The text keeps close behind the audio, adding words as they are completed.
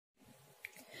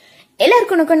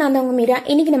எல்லாருக்கும் நான் தான் உங்க மீரா.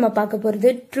 இன்னைக்கு நம்ம பார்க்க போறது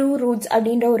ட்ரூ ரூட்ஸ்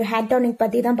அப்படின்ற ஒரு ஹேர் டானிக்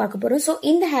பத்தி தான் பார்க்க போறோம். ஸோ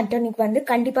இந்த ஹேர் டானிக் வந்து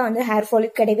கண்டிப்பா வந்து ஹேர்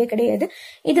ஃபாலுக்கு கிடையவே கிடையாது.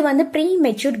 இது வந்து pre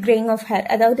matured greying of hair,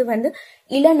 அதாவது வந்து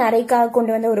இள நரைக்காக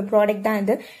கொண்டு வந்த ஒரு ப்ராடக்ட் தான்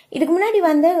இது. இதுக்கு முன்னாடி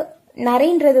வந்து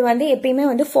நரைன்றது வந்து எப்பயுமே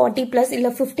வந்து 40+ இல்ல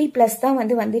 50+ தான்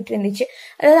வந்து வந்துட்டு இருந்துச்சு.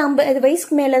 அதாவது 50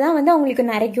 வயசுக்கு மேலதான் வந்து அவங்களுக்கு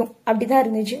நரைக்கும், அப்படிதான்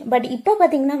இருந்துச்சு. பட் இப்போ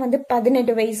பாத்தீங்கன்னா வந்து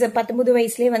 18 வயசு 19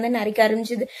 வயசுலயே வந்து நரைக்க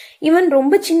ஆரம்பிச்சிது. ஈவன்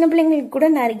ரொம்ப சின்ன பிள்ளைங்களுக்கு கூட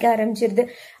நரைக்க ஆரம்பிச்சிருது.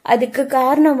 அதுக்கு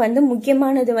காரணம் வந்து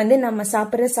முக்கியமானது வந்து நம்ம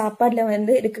சாப்பிட்ற சாப்பாடுல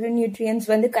வந்து இருக்கிற நியூட்ரியன்ஸ்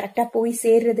வந்து கரெக்டா போய்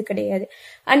சேர்றது கிடையாது.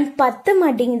 அண்ட் பத்த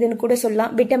மாட்டேங்குதுன்னு கூட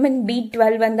சொல்லலாம். விட்டமின்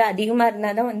B12 வந்து அதிகமா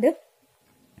இருந்தாதான் வந்து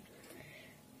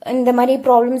இந்த மாதிரி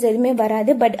ப்ராப்ளம்ஸ் எதுவுமே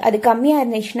வராது. பட் அது கம்மியா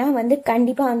இருந்துச்சுன்னா வந்து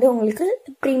கண்டிப்பா வந்து உங்களுக்கு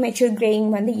ப்ரீமெச்சூர் கிரேயிங்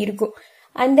வந்து இருக்கும்.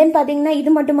 அண்ட் தென் பாத்தீங்கன்னா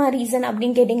இது மட்டுமா ரீசன்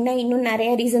அப்படின்னு கேட்டீங்கன்னா இன்னும்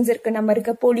நிறைய ரீசன்ஸ் இருக்கு. நம்ம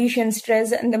இருக்க பொல்யூஷன்,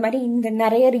 ஸ்ட்ரெஸ், இந்த மாதிரி இந்த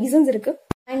நிறைய ரீசன்ஸ் இருக்கு.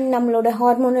 அண்ட் நம்மளோட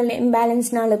ஹார்மோனல்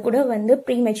இம்பேலன்ஸ்னால கூட வந்து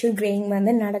ப்ரீமெச்சூர் கிரேயிங்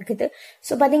வந்து நடக்குது.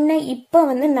 ஸோ பாத்தீங்கன்னா இப்போ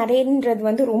வந்து நிறையன்றது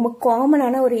வந்து ரொம்ப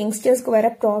காமனான ஒரு யங்ஸ்டர்ஸ்க்கு வர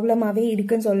ப்ராப்ளமாவே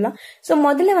இருக்குன்னு சொல்லலாம். ஸோ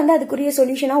முதல்ல வந்து அதுக்குரிய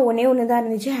சொல்யூஷனா ஒன்று தான்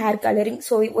இருந்துச்சு, ஹேர் கலரிங்.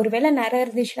 ஸோ ஒருவேளை நிறைய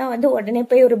இருந்துச்சுன்னா வந்து உடனே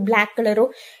போய் ஒரு பிளாக் கலரோ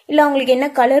இல்லை அவங்களுக்கு என்ன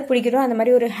கலர் பிடிக்கிறோ அந்த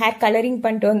மாதிரி ஒரு ஹேர் கலரிங்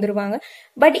பண்ணிட்டு வந்துருவாங்க.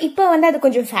 பட் இப்போ வந்து அது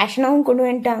கொஞ்சம் ஃபேஷனாகவும் கொண்டு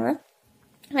வந்துட்டாங்க.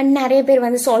 அண்ட் நிறைய பேர்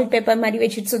வந்து சால்ட் பேப்பர் மாதிரி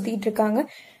வச்சுட்டு சுத்திட்டு இருக்காங்க.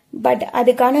 பட்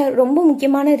அதுக்கான ரொம்ப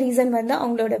முக்கியமான ரீசன் வந்து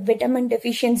அவங்களோட விட்டமின்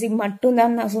டெஃபிஷியன்சி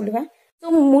மட்டும்தான் நான் சொல்லுவேன்.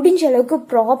 ஸோ முடிஞ்ச அளவுக்கு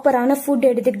ப்ராப்பரான ஃபுட்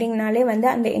எடுத்துக்கிட்டிங்கனாலே வந்து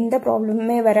அந்த எந்த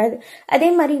ப்ராப்ளமுமே வராது. அதே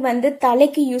மாதிரி வந்து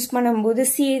தலைக்கு யூஸ் பண்ணும்போது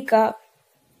சீக்காய்,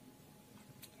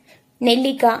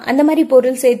 நெல்லிக்காய் அந்த மாதிரி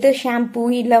பொருள் சேர்த்து ஷாம்பூ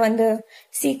இல்லை வந்து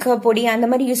சீக்காய் பொடி அந்த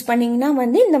மாதிரி யூஸ் பண்ணீங்கன்னா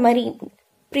வந்து இந்த மாதிரி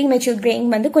ப்ரீமெச்சூர் கிரேயிங்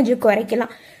வந்து கொஞ்சம்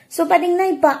குறைக்கலாம். ஸோ பார்த்தீங்கன்னா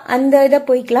இப்போ அந்த இதை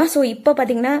போய்க்கலாம். ஸோ இப்போ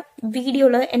பார்த்தீங்கன்னா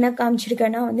வீடியோவில் என்ன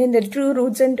காமிச்சிருக்கேன்னா வந்து இந்த ட்ரூ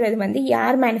ரூட்ஸ்ன்றது வந்து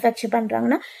யார் மேனுஃபேக்சர்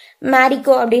பண்ணுறாங்கன்னா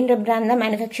மேரிகோ அப்படின்ற பிராண்ட் தான்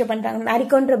மேனுஃபேக்சர் பண்ணுறாங்க.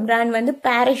 மேரிகோன்ற பிராண்ட் வந்து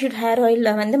பேராஷூட் ஹேர்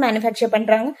ஆயிலில் வந்து மேனுஃபேக்சர்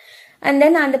பண்ணுறாங்க. அண்ட்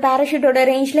தென் அந்த பேராஷூட்டோட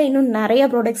ரேஞ்சில் இன்னும் நிறைய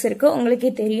ப்ராடக்ட்ஸ் இருக்குது.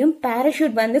 உங்களுக்கே தெரியும்,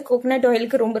 பேராஷூட் வந்து கோகனட்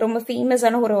ஆயிலுக்கு ரொம்ப ரொம்ப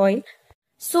ஃபேமஸான ஒரு ஆயில்.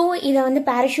 ஸோ இதை வந்து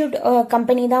பேராஷூட்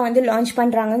கம்பெனி தான் வந்து லான்ச்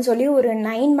பண்ணுறாங்கன்னு சொல்லி ஒரு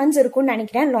 9 months இருக்கும்னு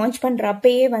நினைக்கிறேன். லான்ச்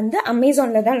பண்ணுறப்பயே வந்து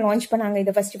அமேசானில் தான் லான்ச் பண்ணாங்க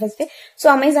இதை ஃபர்ஸ்ட். ஸோ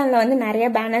அமேசானில் வந்து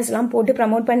நிறைய பேனர்ஸ்லாம் போட்டு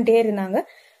ப்ரமோட் பண்ணிட்டே இருந்தாங்க.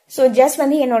 ஸோ ஜஸ்ட்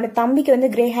வந்து என்னோட தம்பிக்கு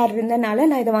வந்து கிரே ஹேர்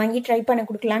இருந்தனால நான் இதை வாங்கி ட்ரை பண்ண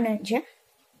கொடுக்கலான்னு நினச்சேன்.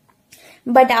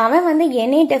 பட் அவன் வந்து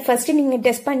என்னைய ஃபர்ஸ்ட் நீங்க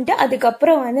டெஸ்ட் பண்ணிட்டு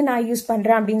அதுக்கப்புறம் வந்து நான் யூஸ்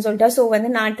பண்றேன் அப்படின்னு சொல்லிட்டா. ஸோ வந்து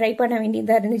நான் ட்ரை பண்ண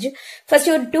வேண்டியதா இருந்துச்சு. ஃபர்ஸ்ட்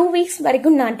ஒரு 2 weeks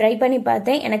வரைக்கும் நான் ட்ரை பண்ணி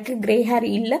பார்த்தேன். எனக்கு கிரே ஹேர்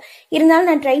இல்லை, இருந்தாலும்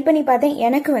நான் ட்ரை பண்ணி பார்த்தேன்.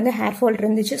 எனக்கு வந்து ஹேர் ஃபால்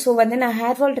இருந்துச்சு. ஸோ வந்து நான்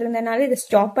ஹேர் ஃபால் இருந்தனால இதை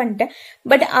ஸ்டாப் பண்ணிட்டேன்.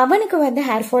 பட் அவனுக்கு வந்து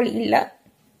ஹேர் ஃபால் இல்லை.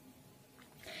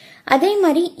 அதே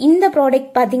மாதிரி இந்த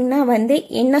ப்ராடக்ட் பாத்தீங்கன்னா வந்து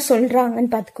என்ன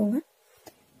சொல்றாங்கன்னு பாத்துக்கோங்க.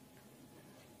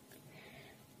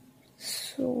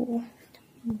 ஸோ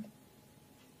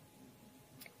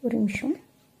ஒரு நிமிஷம்.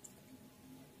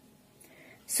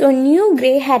 ஸோ நியூ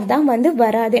கிரே ஹேர் தான் வந்து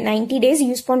வராது. 90 days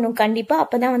யூஸ் பண்ணணும் கண்டிப்பா,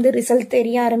 அப்பதான் வந்து ரிசல்ட்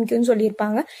தெரிய ஆரம்பிக்கும்னு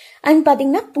சொல்லியிருப்பாங்க. அண்ட்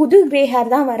பாத்தீங்கன்னா புது கிரே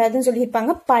ஹேர் தான் வராதுன்னு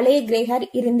சொல்லியிருப்பாங்க. பழைய கிரே ஹேர்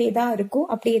இருந்தே தான் இருக்கும்,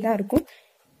 அப்படியே தான் இருக்கும்.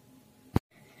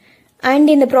 அண்ட்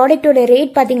இந்த ப்ராடக்டோட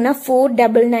ரேட் பார்த்தீங்கன்னா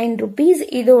 499 rupees.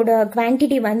 இதோட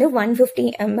குவான்டிட்டி வந்து 150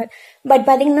 ml. பட்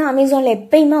பார்த்தீங்கன்னா அமேசானில்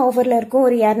எப்பயுமே ஆஃபரில் இருக்கும்.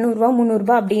 ஒரு 200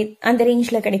 300 அப்படி அந்த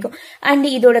ரேஞ்சில் கிடைக்கும். அண்ட்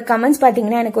இதோட கமெண்ட்ஸ்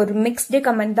பார்த்தீங்கன்னா எனக்கு ஒரு மிக்ஸ்டு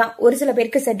கமெண்ட் தான். ஒரு சில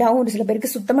பேருக்கு செட் ஆகும், ஒரு சில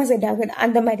பேருக்கு சுத்தமாக செட் ஆகுது.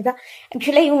 அந்த மாதிரி தான்.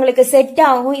 ஆக்சுவலாக இவங்களுக்கு செட்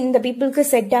ஆகும், இந்த பீப்புளுக்கு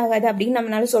செட் ஆகாது அப்படின்னு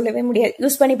நம்மளால சொல்லவே முடியாது.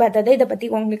 யூஸ் பண்ணி பார்த்தா இதை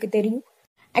பற்றி உங்களுக்கு தெரியும்.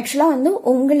 ஆக்சுவலாக வந்து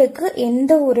உங்களுக்கு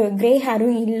எந்த ஒரு கிரே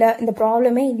ஹேரும் இல்லை, இந்த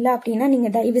ப்ராப்ளமே இல்லை அப்படின்னா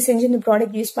நீங்கள் தயவு செஞ்சு இந்த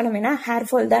ப்ராடக்ட் யூஸ் பண்ண வேணா. ஹேர்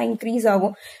ஃபால் தான் இன்க்ரீஸ்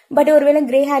ஆகும். பட் ஒருவேளை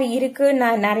கிரே ஹேர் இருக்கு,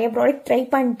 நான் நிறைய ப்ராடக்ட் ட்ரை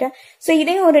பண்ணிட்டேன், ஸோ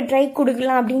இதையும் ஒரு ட்ரை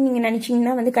கொடுக்கலாம் அப்படின்னு நீங்கள்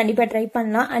நினச்சிங்கன்னா வந்து கண்டிப்பாக ட்ரை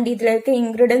பண்ணலாம். அண்ட் இதில் இருக்க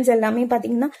இன்க்ரீடியன்ஸ் எல்லாமே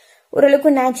பார்த்தீங்கன்னா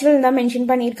ஓரளவுக்கு நேச்சுரல் தான் மென்ஷன்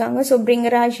பண்ணியிருக்காங்க. ஸோ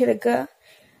பிரிங்கராஜ் இருக்கு,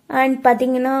 அண்ட்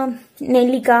பார்த்தீங்கன்னா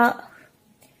நெல்லிக்காய்,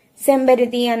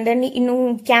 செம்பருத்தி, அந்த இன்னும்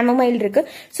கேமமைல் இருக்கு.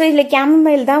 ஸோ இதில்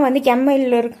கேமமைல் தான் வந்து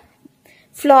கேமமைல்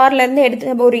ஃப்ளார்ல இருந்து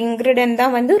எடுத்த ஒரு இன்கிரிடியன்ட்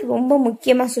தான் வந்து ரொம்ப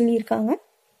முக்கியமா சொல்லியிருக்காங்க.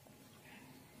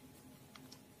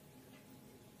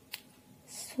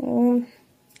 ஸோ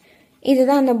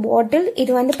இதுதான் அந்த பாட்டில்.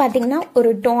 இது வந்து பாத்தீங்கன்னா ஒரு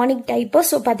டானிக் டைப்.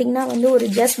 ஸோ பாத்தீங்கன்னா வந்து ஒரு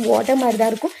ஜஸ்ட் வாட்டர் மாதிரி தான்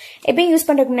இருக்கும். எப்பயும் யூஸ்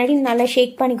பண்றதுக்கு முன்னாடி நல்லா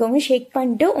ஷேக் பண்ணிக்கோங்க. ஷேக்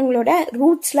பண்ணிட்டு உங்களோட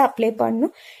ரூட்ஸ்ல அப்ளை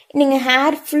பண்ணணும். நீங்க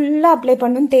ஹேர் ஃபுல்லா அப்ளை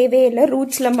பண்ணணும் தேவையில்லை.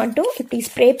 ரூட்ஸ்ல மட்டும் இப்படி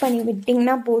ஸ்ப்ரே பண்ணி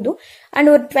விட்டீங்கன்னா போதும்.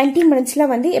 அண்ட் ஒரு 20 minutesல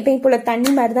வந்து எப்பயும் போல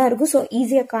தண்ணி மாதிரி தான் இருக்கும். ஸோ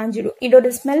ஈஸியா காஞ்சிடும்.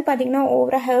 இதோட ஸ்மெல் பாத்தீங்கன்னா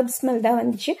ஓவரா ஹெர்ப் ஸ்மெல் தான்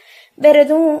வந்துச்சு. வேற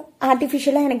எதுவும்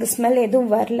ஆர்டிபிஷியலா எனக்கு ஸ்மெல்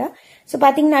எதுவும் வரல. ஸோ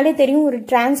பாத்தீங்கன்னாலே தெரியும், ஒரு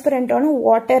டிரான்ஸ்பரண்டான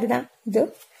வாட்டர் தான் இது.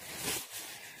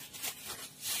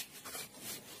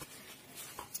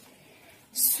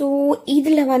 ஸோ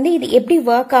இதில் வந்து இது எப்படி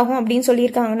ஒர்க் ஆகும் அப்படின்னு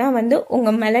சொல்லியிருக்காங்கன்னா வந்து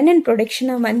உங்கள் மெலனின்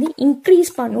ப்ரொடக்ஷனை வந்து இன்க்ரீஸ்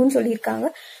பண்ணுன்னு சொல்லியிருக்காங்க.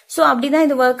 ஸோ அப்படிதான்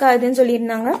இது ஒர்க் ஆகுதுன்னு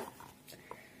சொல்லியிருந்தாங்க.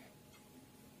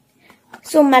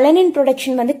 ஸோ மெலனின்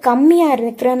ப்ரொடக்ஷன் வந்து கம்மியாக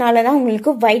இருக்கிறனால தான்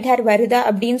உங்களுக்கு ஒயிட் ஹேர் வருதா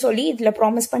அப்படின்னு சொல்லி இதில்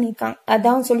ப்ராமிஸ் பண்ணியிருக்காங்க,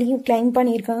 அதான் சொல்லி கிளைம்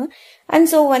பண்ணியிருக்காங்க. அண்ட்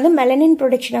ஸோ வந்து மெலனின்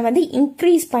ப்ரொடக்ஷனை வந்து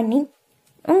இன்க்ரீஸ் பண்ணி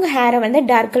உங்கள் ஹேரை வந்து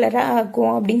டார்க் கலராக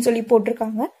ஆக்கும் அப்படின்னு சொல்லி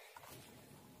போட்டிருக்காங்க.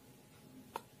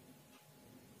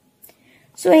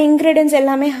 ஸோ இன்க்ரீடியன்ஸ்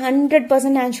எல்லாமே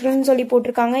 100% நேச்சுரல்னு சொல்லி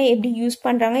போட்டிருக்காங்க. எப்படி யூஸ்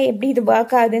பண்ணுறாங்க, எப்படி இது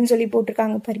ஒர்க் ஆகுதுன்னு சொல்லி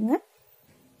போட்டிருக்காங்க பாருங்க.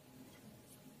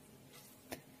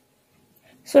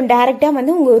 ஸோ டைரெக்டாக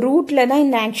வந்து உங்கள் ரூட்டில் தான்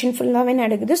இந்த ஆக்ஷன் ஃபுல்லாகவே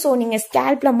நடக்குது. ஸோ நீங்கள்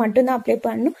ஸ்கேல்பில் மட்டும்தான் அப்ளை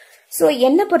பண்ணணும். ஸோ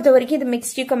என்னை பொறுத்த வரைக்கும் இது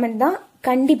மிக்ஸ்ட் கமெண்ட் தான்.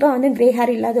 கண்டிப்பாக வந்து கிரே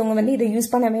ஹேர் இல்லாதவங்க வந்து இதை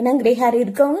யூஸ் பண்ண வேணாம். கிரே ஹேர்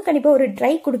இருக்கவங்க கண்டிப்பாக ஒரு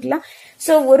ட்ரை கொடுக்கலாம்.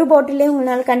 ஸோ ஒரு பாட்டிலே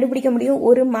உங்களால் கண்டுபிடிக்க முடியும்,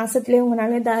 ஒரு மாதத்துலேயே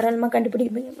உங்களால் தாராளமாக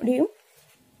கண்டுபிடிக்க முடியும்.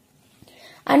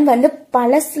 அண்ட் வந்து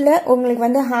பழசில் உங்களுக்கு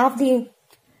வந்து ஹாஃப் தி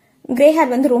கிரே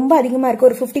ஹேர் வந்து ரொம்ப அதிகமாக இருக்குது,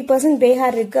 ஒரு 50% கிரே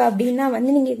ஹேர் இருக்குது அப்படின்னா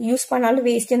வந்து நீங்கள் யூஸ் பண்ணாலும்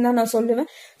வேஸ்ட்டுன்னு தான் நான் சொல்லுவேன்.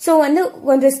 ஸோ வந்து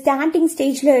கொஞ்சம் ஸ்டார்டிங்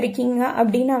ஸ்டேஜில் இருக்கீங்க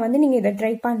அப்படின்னா வந்து நீங்கள் இதை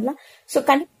ட்ரை பண்ணலாம். ஸோ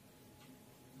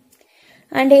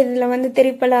அண்ட் இதில் வந்து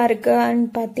திரிப்பலாக இருக்குது. அண்ட்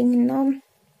பார்த்தீங்கன்னா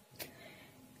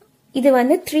இது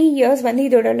வந்து 3 years வந்து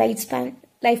இதோட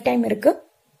லைஃப் டைம் இருக்குது.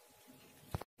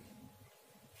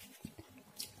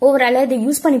 ஓவராலாக இதை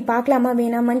யூஸ் பண்ணி பார்க்கலாமா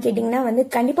வேணாமான்னு கேட்டிங்கன்னா வந்து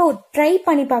கண்டிப்பாக ஒரு ட்ரை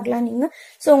பண்ணி பார்க்கலாம் நீங்கள்.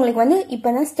 ஸோ உங்களுக்கு வந்து இப்போ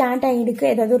தான் ஸ்டார்ட் ஆகிருக்கு,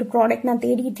 ஏதாவது ஒரு ப்ராடக்ட் நான்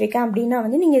தேடிட்டு இருக்கேன் அப்படின்னா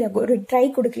வந்து நீங்கள் இதை ஒரு ட்ரை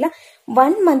கொடுக்கலாம்.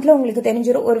 1 monthல உங்களுக்கு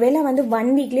தெரிஞ்சிடும். ஒருவேளை வந்து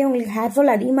 1 weekலேயே உங்களுக்கு ஹேர்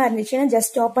ஃபால் அதிகமாக இருந்துச்சுன்னா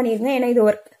ஜஸ்ட் ஸ்டாப் பண்ணிடுங்க. ஏன்னா இது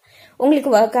உங்களுக்கு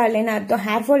ஒர்க் ஆகலைன்னு அர்த்தம்.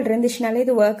 ஹேர் ஃபால் இருந்துச்சுனாலே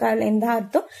இது ஒர்க் ஆகலைன்னு தான்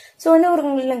அர்த்தம். ஸோ வந்து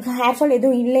உங்களுக்கு ஹேர் ஃபால்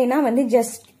எதுவும் இல்லைன்னா வந்து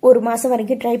ஜஸ்ட் 1 மாதம்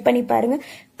வரைக்கும் ட்ரை பண்ணி பாருங்க.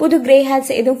 புது கிரே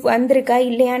ஹேர்ஸ் எதுவும் வந்திருக்கா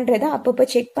இல்லையான்றதை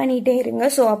அப்பப்போ செக் பண்ணிட்டே இருங்க.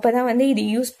 ஸோ அப்போதான் வந்து இது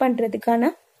யூஸ்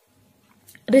பண்ணுறதுக்கான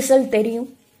ரிசல்ட் தெரியும்.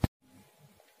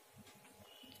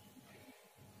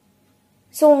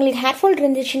 ஸோ உங்களுக்கு ஹேர் ஃபால்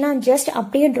இருந்துச்சுன்னா ஜஸ்ட்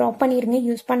அப்படியே ட்ராப் பண்ணிடுங்க,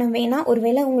 யூஸ் பண்ண வேணாம்.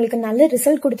 ஒருவேளை உங்களுக்கு நல்ல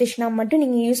ரிசல்ட் கொடுத்துச்சுன்னா மட்டும்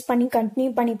நீங்கள் யூஸ் பண்ணி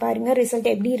கண்டினியூ பண்ணி பாருங்கள். ரிசல்ட்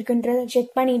எப்படி இருக்குன்றதை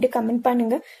செக் பண்ணிவிட்டு கமெண்ட்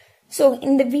பண்ணுங்கள். ஸோ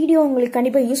இந்த வீடியோ உங்களுக்கு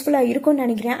கண்டிப்பாக யூஸ்ஃபுல்லாக இருக்கும்னு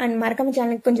நினைக்கிறேன். அண்ட் மறக்காம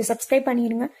சேனலுக்கு கொஞ்சம் சப்ஸ்கிரைப்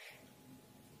பண்ணிடுங்க.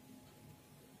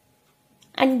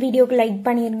 அண்ட் வீடியோக்கு லைக்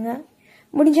பண்ணிடுங்க.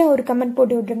 முடிஞ்சால் ஒரு கமெண்ட்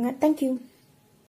போட்டு விட்ருங்க. தேங்க்யூ.